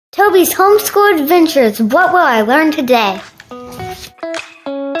Toby's Homeschool Adventures. What will I learn today?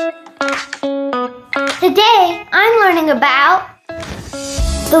 Today, I'm learning about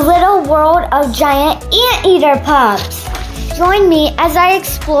the little world of giant anteater pups. Join me as I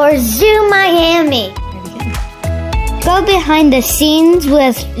explore Zoo Miami. Go behind the scenes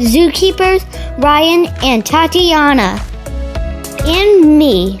with zookeepers Ryan and Tatiana. And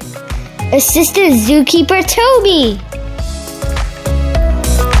me, Assistant Zookeeper Toby.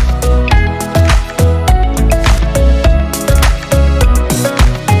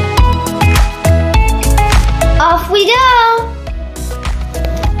 Off we go!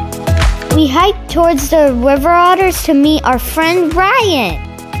 We hike towards the river otters to meet our friend Ryan.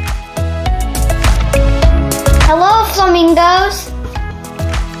 Hello, flamingos.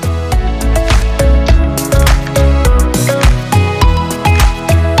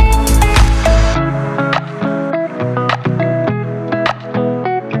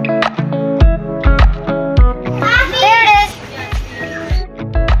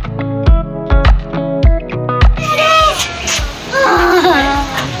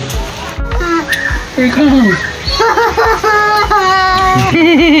 Here he comes.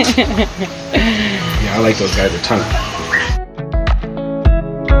 Yeah, I like those guys a ton.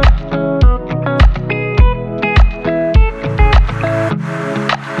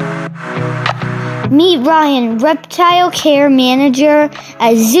 Meet Ryan, Reptile Care Manager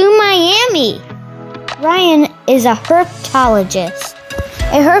at Zoo Miami. Ryan is a herptologist.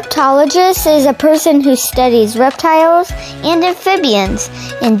 A herptologist is a person who studies reptiles and amphibians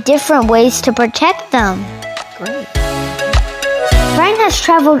and different ways to protect them. Great. Ryan has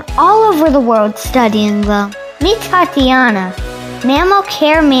traveled all over the world studying them. Meet Tatiana, Mammal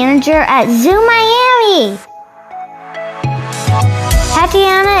Care Manager at Zoo Miami.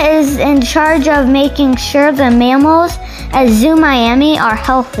 Tatiana is in charge of making sure the mammals at Zoo Miami are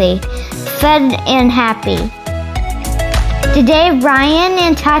healthy, fed, and happy. Today, Ryan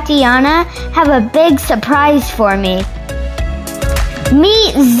and Tatiana have a big surprise for me.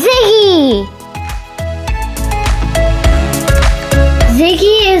 Meet Ziggy!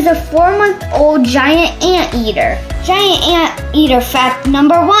 Ziggy is a 4-month-old giant anteater. Giant anteater fact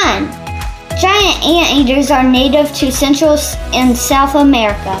number 1. Giant anteaters are native to Central and South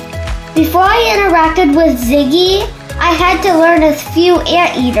America. Before I interacted with Ziggy, I had to learn a few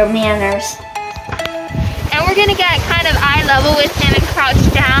anteater manners. And we're gonna get kind of eye level with him and crouch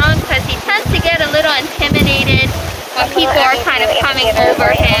down because he tends to get a little intimidated when people are kind of coming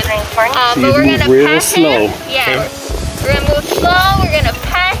over him. But we're gonna pat him. Yeah, we're gonna move slow. We're gonna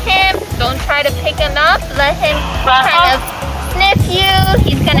pat him. Don't try to pick him up. Let him kind of sniff you.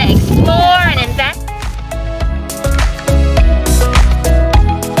 He's gonna explore and invest.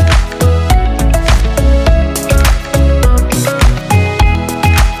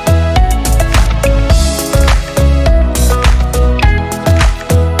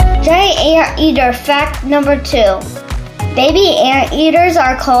 Anteater fact number 2. Baby anteaters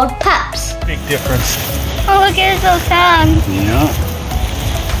are called pups. Big difference. Oh, look at his little tongue. Yeah.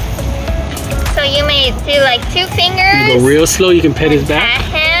 So you may do like 2 fingers. You go real slow, you can pet his back.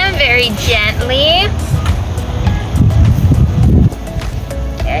 Pat him very gently.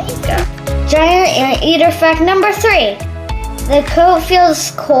 There you go. Giant anteater fact number 3. The coat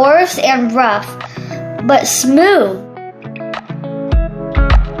feels coarse and rough, but smooth.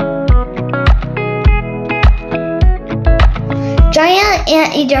 Giant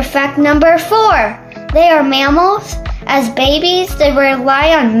anteater fact number 4. They are mammals. As babies, they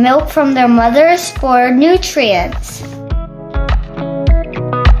rely on milk from their mothers for nutrients.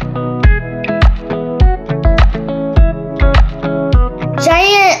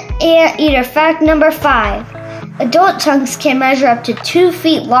 Giant anteater fact number 5. Adult tongues can measure up to 2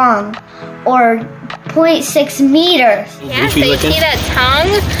 feet long, or 0.6 meters. Yeah, so you see that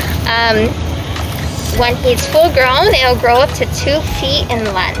tongue? When he's full grown, it'll grow up to 2 feet in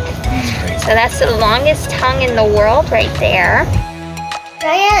length. So that's the longest tongue in the world right there.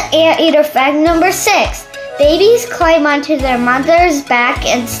 Giant anteater fact number 6. Babies climb onto their mother's back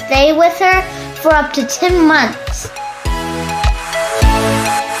and stay with her for up to 10 months.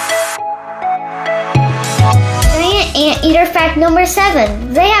 Giant anteater fact number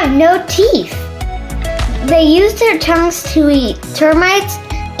 7. They have no teeth. They use their tongues to eat termites,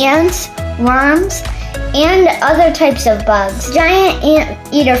 ants, worms, and other types of bugs. Giant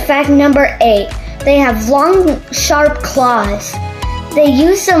anteater fact number 8. They have long, sharp claws. They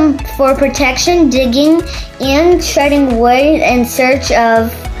use them for protection, digging, and shredding wood in search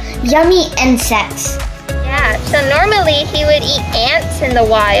of yummy insects. Yeah, so normally he would eat ants in the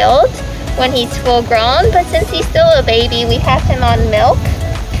wild when he's full grown, but since he's still a baby, we have him on milk.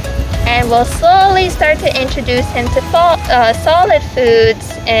 we'll slowly start to introduce him to solid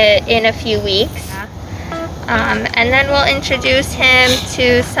foods in a few weeks. And then we'll introduce him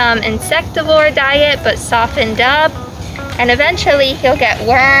to some insectivore diet, but softened up. And eventually he'll get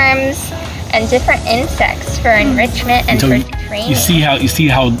worms and different insects for enrichment and for training. You see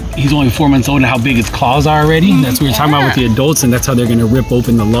how he's only 4 months old and how big his claws are already? That's what we're talking about with the adults, and that's how they're gonna rip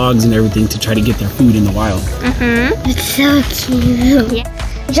open the logs and everything to try to get their food in the wild. It's so cute. Yeah.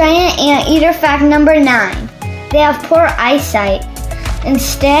 Giant anteater fact number 9. They have poor eyesight.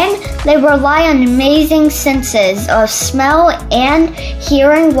 Instead, they rely on amazing senses of smell and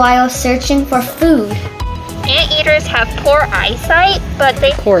hearing while searching for food. Anteaters have poor eyesight, but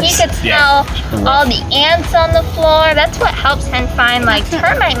he could smell all the ants on the floor. That's what helps him find like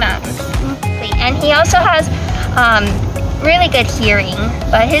termite mountains. And he also has really good hearing,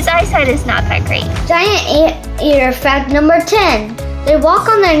 but his eyesight is not that great. Giant anteater fact number 10. They walk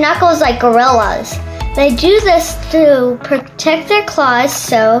on their knuckles like gorillas. They do this to protect their claws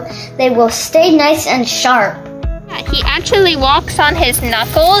so they will stay nice and sharp. He actually walks on his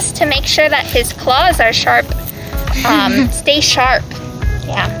knuckles to make sure that his claws are sharp, stay sharp.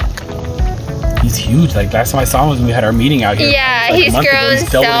 Yeah. He's huge. Like last time I saw him was when we had our meeting out here. Yeah, like he's grown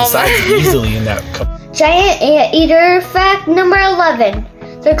so much. Easily in that cup. Giant anteater fact number 11.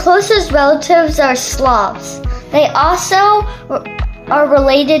 Their closest relatives are sloths. They also are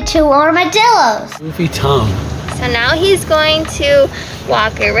related to armadillos. Goofy tongue. So now he's going to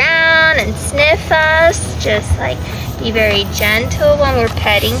walk around and sniff us, just like be very gentle when we're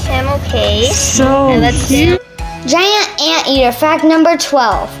petting him, okay? So cute. Giant anteater fact number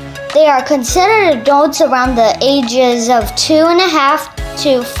 12. They are considered adults around the ages of 2.5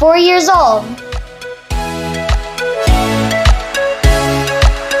 to 4 years old.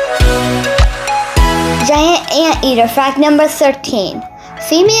 Giant anteater fact number 13.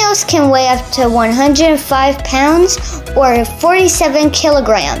 Females can weigh up to 105 pounds or 47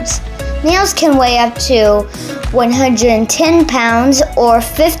 kilograms. Males can weigh up to 110 pounds or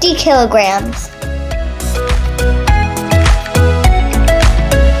 50 kilograms.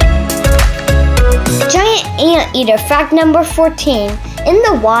 Giant anteater fact number 14. In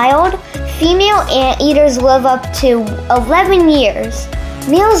the wild, female anteaters live up to 11 years.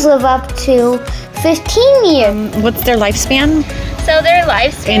 Males live up to 15 years. What's their lifespan? So their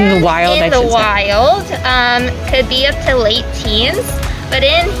lifespan in the wild, could be up to late teens, but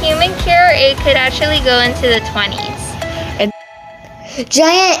in human care, it could actually go into the 20s.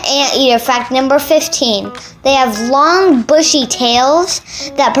 Giant anteater fact number 15. They have long, bushy tails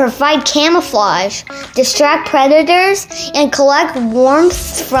that provide camouflage, distract predators, and collect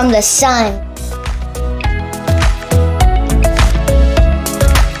warmth from the sun.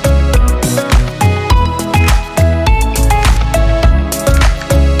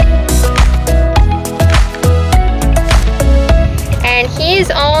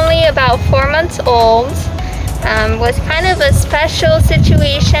 He's only about 4 months old. Was kind of a special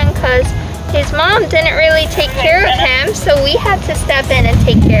situation because his mom didn't really take care of him, so we had to step in and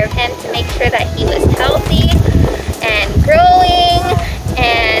take care of him to make sure that he was healthy and growing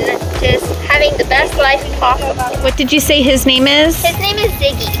and just having the best life possible. What did you say his name is? His name is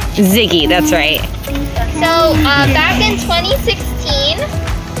Ziggy. Ziggy, that's right. So back in 2016,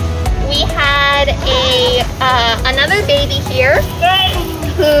 we had another baby here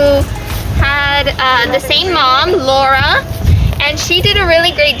who had the same mom, Laura, and she did a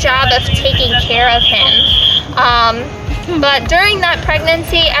really great job of taking care of him. But during that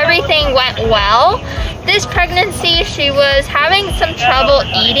pregnancy, everything went well. This pregnancy, she was having some trouble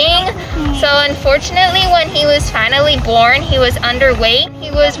eating. So unfortunately, when he was finally born, he was underweight.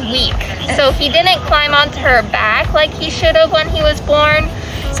 He was weak. So he didn't climb onto her back like he should have when he was born.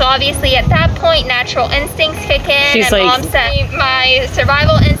 So obviously at that point, natural instincts kick in. She's and like, Mom said, my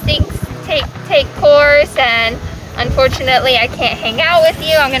survival instincts take course, and unfortunately I can't hang out with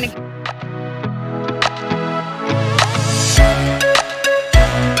you. I'm gonna...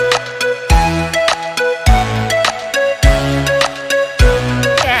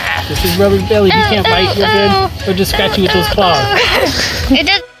 Yeah. This is rubber belly. You can't bite. You're good. Or just scratch you with those claws. It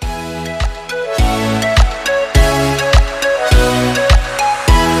just...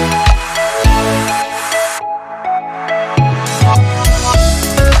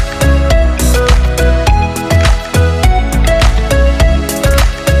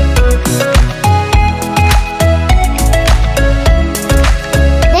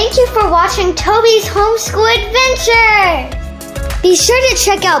 Watching Toby's Homeschool Adventures! Be sure to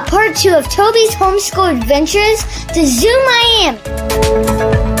check out part 2 of Toby's Homeschool Adventures to Zoo Miami!